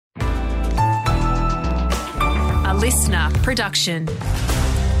listener production.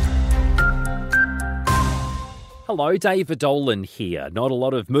 Hello, David Dolan here. Not a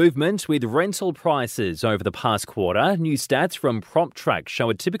lot of movement with rental prices over the past quarter. New stats from PropTrack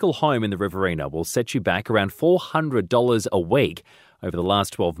show a typical home in the Riverina will set you back around $400 a week. Over the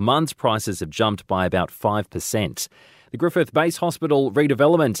last 12 months, prices have jumped by about 5%. The Griffith Base Hospital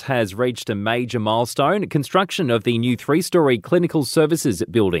redevelopment has reached a major milestone. Construction of the new 3-storey clinical services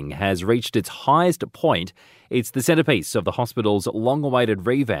building has reached its highest point. It's the centrepiece of the hospital's long-awaited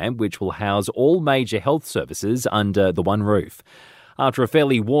revamp, which will house all major health services under the one roof. After a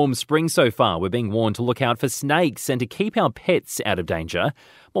fairly warm spring so far, we're being warned to look out for snakes and to keep our pets out of danger.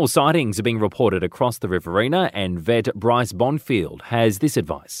 More sightings are being reported across the Riverina, and vet Bryce Bonfield has this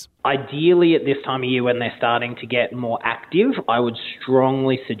advice. Ideally, at this time of year when they're starting to get more active, I would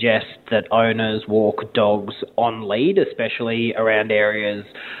strongly suggest that owners walk dogs on lead, especially around areas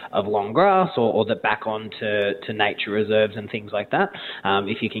of long grass or that back onto nature reserves and things like that.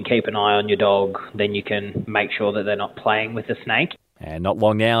 If you can keep an eye on your dog, then you can make sure that they're not playing with the snake. And not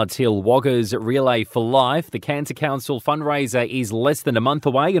long now till Wagga's Relay for Life. The Cancer Council fundraiser is less than a month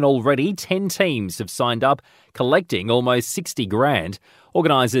away, and already 10 teams have signed up, collecting almost $60,000.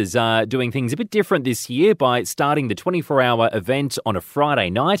 Organisers are doing things a bit different this year by starting the 24-hour event on a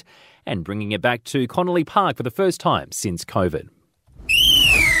Friday night and bringing it back to Connolly Park for the first time since COVID.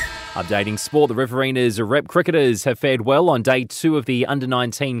 Updating sport, the Riverina's rep cricketers have fared well on day 2 of the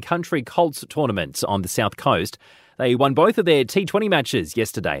Under-19 Country Colts tournament on the South Coast. They won both of their T20 matches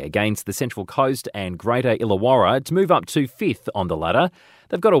yesterday against the Central Coast and Greater Illawarra to move up to 5th on the ladder.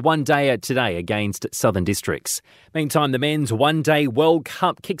 They've got a one-dayer today against Southern Districts. Meantime, the Men's One-Day World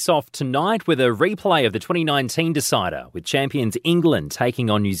Cup kicks off tonight with a replay of the 2019 decider, with champions England taking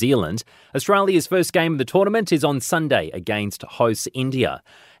on New Zealand. Australia's first game of the tournament is on Sunday against hosts India.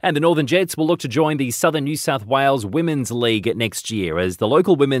 And the Northern Jets will look to join the Southern New South Wales Women's League next year as the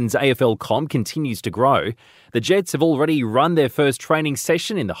local women's AFL comp continues to grow. The Jets have already run their first training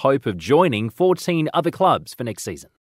session in the hope of joining 14 other clubs for next season.